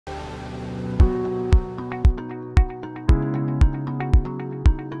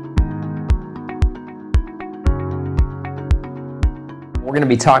We're going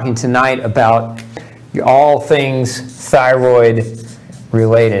to be talking tonight about all things thyroid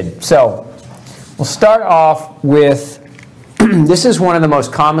related. So we'll start off with, this is one of the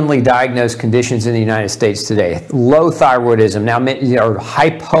most commonly diagnosed conditions in the United States today, low thyroidism, now or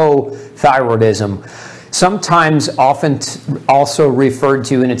hypothyroidism, sometimes often also referred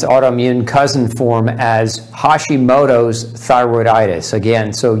to in its autoimmune cousin form as Hashimoto's thyroiditis.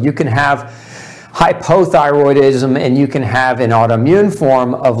 Again, so you can have hypothyroidism and you can have an autoimmune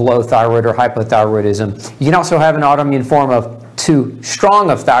form of low thyroid or hypothyroidism. You can also have an autoimmune form of too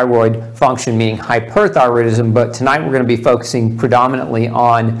strong of thyroid function, meaning hyperthyroidism, but tonight we're going to be focusing predominantly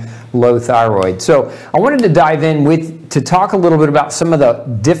on low thyroid. So I wanted to dive in to talk a little bit about some of the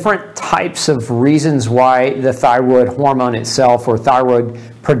different types of reasons why the thyroid hormone itself or thyroid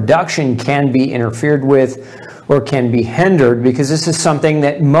production can be interfered with or can be hindered, because this is something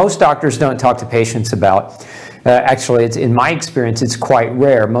that most doctors don't talk to patients about. Actually, in my experience, it's quite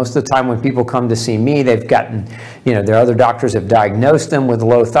rare. Most of the time when people come to see me, they've gotten, their other doctors have diagnosed them with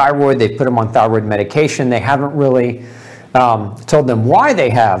low thyroid. They've put them on thyroid medication. They haven't really told them why they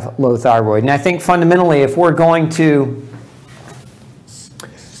have low thyroid. And I think fundamentally, if we're going to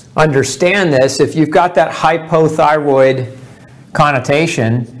understand this, if you've got that hypothyroid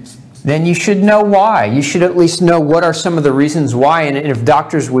connotation, then you should know why. You should at least know what are some of the reasons why. And if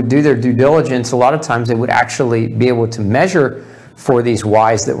doctors would do their due diligence, a lot of times they would actually be able to measure for these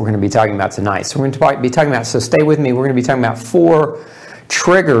whys that we're going to be talking about tonight. So we're going to be talking about, so stay with me, we're going to be talking about 4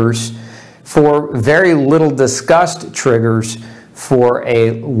 triggers, 4 very little discussed triggers for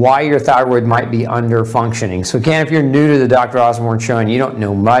why your thyroid might be under functioning. So again, if you're new to the Dr. Osborne Show and you don't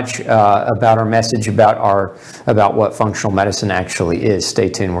know much about our message about what functional medicine actually is, stay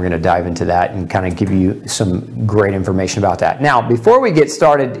tuned. We're going to dive into that and kind of give you some great information about that. Now, before we get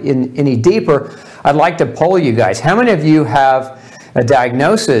started any deeper, I'd like to poll you guys. How many of you have a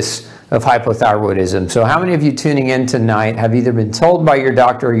diagnosis of hypothyroidism? So how many of you tuning in tonight have either been told by your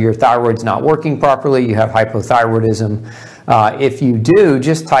doctor your thyroid's not working properly, you have hypothyroidism? If you do,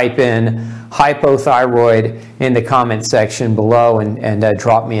 just type in hypothyroid in the comment section below and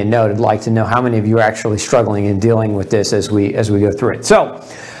drop me a note. I'd like to know how many of you are actually struggling and dealing with this as we go through it. So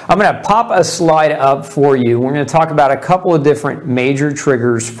I'm going to pop a slide up for you. We're going to talk about a couple of different major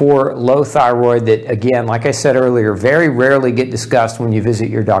triggers for low thyroid that, again, like I said earlier, very rarely get discussed when you visit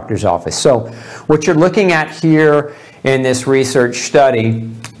your doctor's office. So what you're looking at here in this research study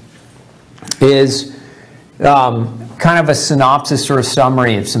is kind of a synopsis or a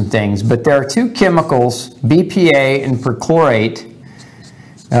summary of some things, but there are 2 chemicals, BPA and perchlorate,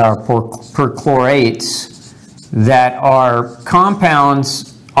 perchlorates, that are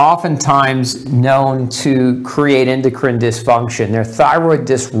compounds oftentimes known to create endocrine dysfunction. They're thyroid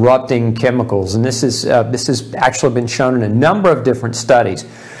disrupting chemicals, and this has actually been shown in a number of different studies.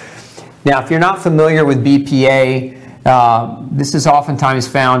 Now, if you're not familiar with BPA, this is oftentimes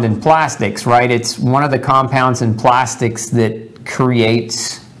found in plastics, right? It's one of the compounds in plastics that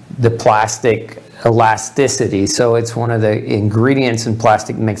creates the plastic elasticity. So it's one of the ingredients in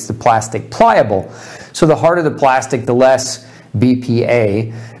plastic that makes the plastic pliable. So the harder the plastic, the less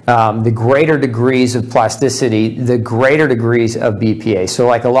BPA. The greater degrees of plasticity, the greater degrees of BPA. So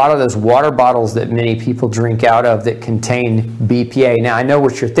like a lot of those water bottles that many people drink out of that contain BPA. Now I know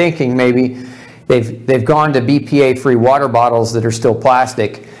what you're thinking, maybe they've gone to BPA-free water bottles that are still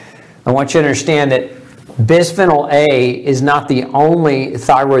plastic. I want you to understand that bisphenol A is not the only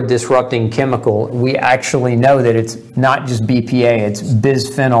thyroid disrupting chemical. We actually know that it's not just BPA, it's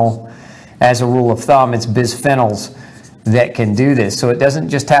bisphenol. As a rule of thumb, it's bisphenols that can do this. So it doesn't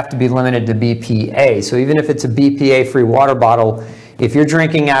just have to be limited to BPA. So even if it's a BPA-free water bottle, if you're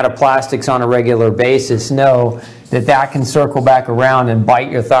drinking out of plastics on a regular basis, know that can circle back around and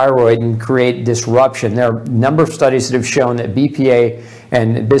bite your thyroid and create disruption. There are a number of studies that have shown that BPA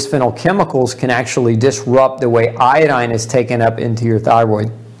and bisphenol chemicals can actually disrupt the way iodine is taken up into your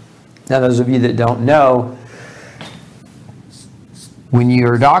thyroid. Now, those of you that don't know, when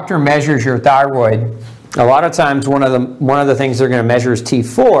your doctor measures your thyroid, a lot of times one of the things they're going to measure is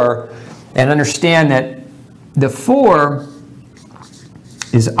T4, and understand that the 4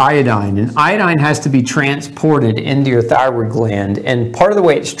 is iodine, and iodine has to be transported into your thyroid gland, and part of the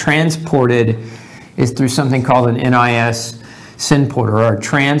way it's transported is through something called an NIS synporter or a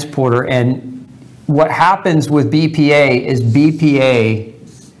transporter. And what happens with BPA is BPA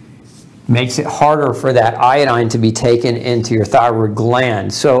makes it harder for that iodine to be taken into your thyroid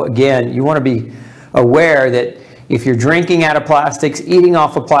gland. So again, you want to be aware that if you're drinking out of plastics, eating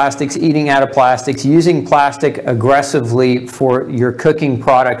off of plastics, eating out of plastics, using plastic aggressively for your cooking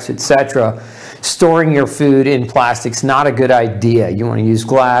products, etc., storing your food in plastics, not a good idea. You want to use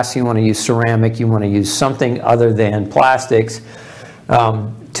glass, you want to use ceramic, you want to use something other than plastics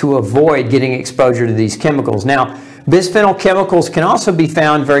to avoid getting exposure to these chemicals. Now, bisphenol chemicals can also be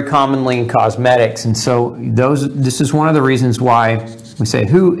found very commonly in cosmetics, and so this is one of the reasons why we say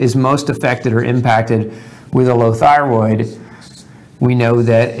who is most affected or impacted with a low thyroid. We know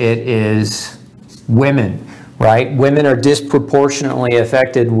that it is women, right? Women are disproportionately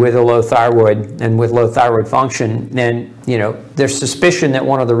affected with a low thyroid and with low thyroid function, and there's suspicion that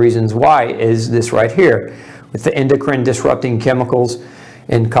one of the reasons why is this right here. With the endocrine disrupting chemicals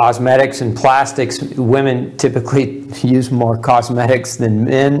in cosmetics and plastics, women typically use more cosmetics than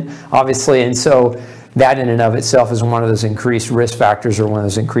men, obviously, and so that in and of itself is one of those increased risk factors or one of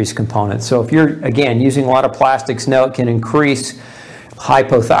those increased components. So if you're, again, using a lot of plastics, no, it can increase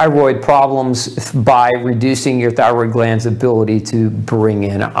hypothyroid problems by reducing your thyroid gland's ability to bring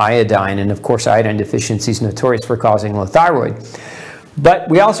in iodine, and of course iodine deficiency is notorious for causing low thyroid. But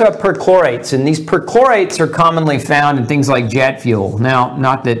we also have perchlorates, and these perchlorates are commonly found in things like jet fuel. Now,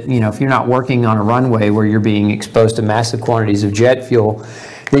 not that, if you're not working on a runway where you're being exposed to massive quantities of jet fuel,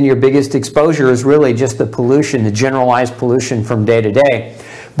 then your biggest exposure is really just the pollution, the generalized pollution from day to day.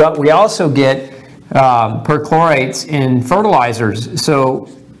 But we also get perchlorates in fertilizers. So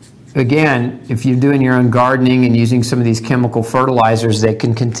again, if you're doing your own gardening and using some of these chemical fertilizers, they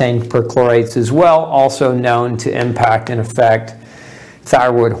can contain perchlorates as well, also known to impact and affect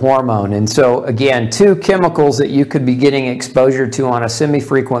thyroid hormone. And so again, two chemicals that you could be getting exposure to on a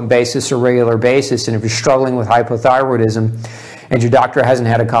semi-frequent basis or regular basis. And if you're struggling with hypothyroidism and your doctor hasn't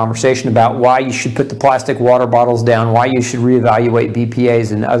had a conversation about why you should put the plastic water bottles down, why you should reevaluate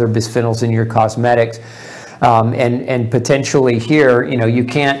BPAs and other bisphenols in your cosmetics, and potentially here, you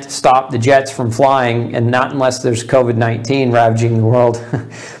can't stop the jets from flying, and not unless there's COVID-19 ravaging the world.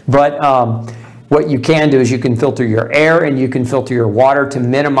 But what you can do is you can filter your air and you can filter your water to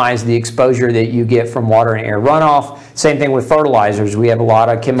minimize the exposure that you get from water and air runoff. Same thing with fertilizers. We have a lot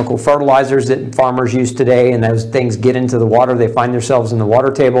of chemical fertilizers that farmers use today, and those things get into the water. They find themselves in the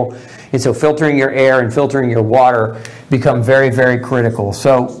water table. And so filtering your air and filtering your water become very, very critical.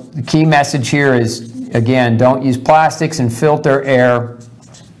 So the key message here is, again, don't use plastics, and filter air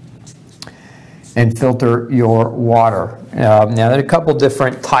and filter your water. Now, there are a couple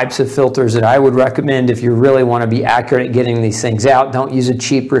different types of filters that I would recommend if you really want to be accurate at getting these things out. Don't use a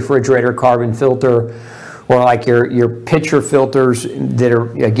cheap refrigerator carbon filter, or like your pitcher filters that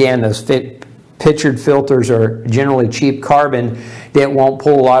are, again, those pitchered filters are generally cheap carbon that won't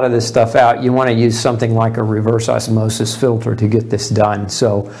pull a lot of this stuff out. You want to use something like a reverse osmosis filter to get this done.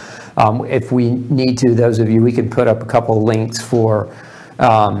 So if we need to, those of you, we can put up a couple of links for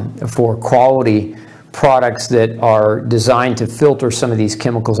quality products that are designed to filter some of these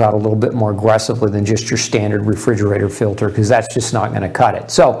chemicals out a little bit more aggressively than just your standard refrigerator filter, because that's just not going to cut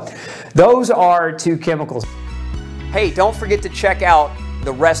it. So those are two chemicals. Hey, don't forget to check out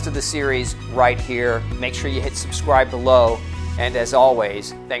the rest of the series right here. Make sure you hit subscribe below, and as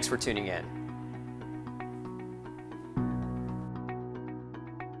always, thanks for tuning in.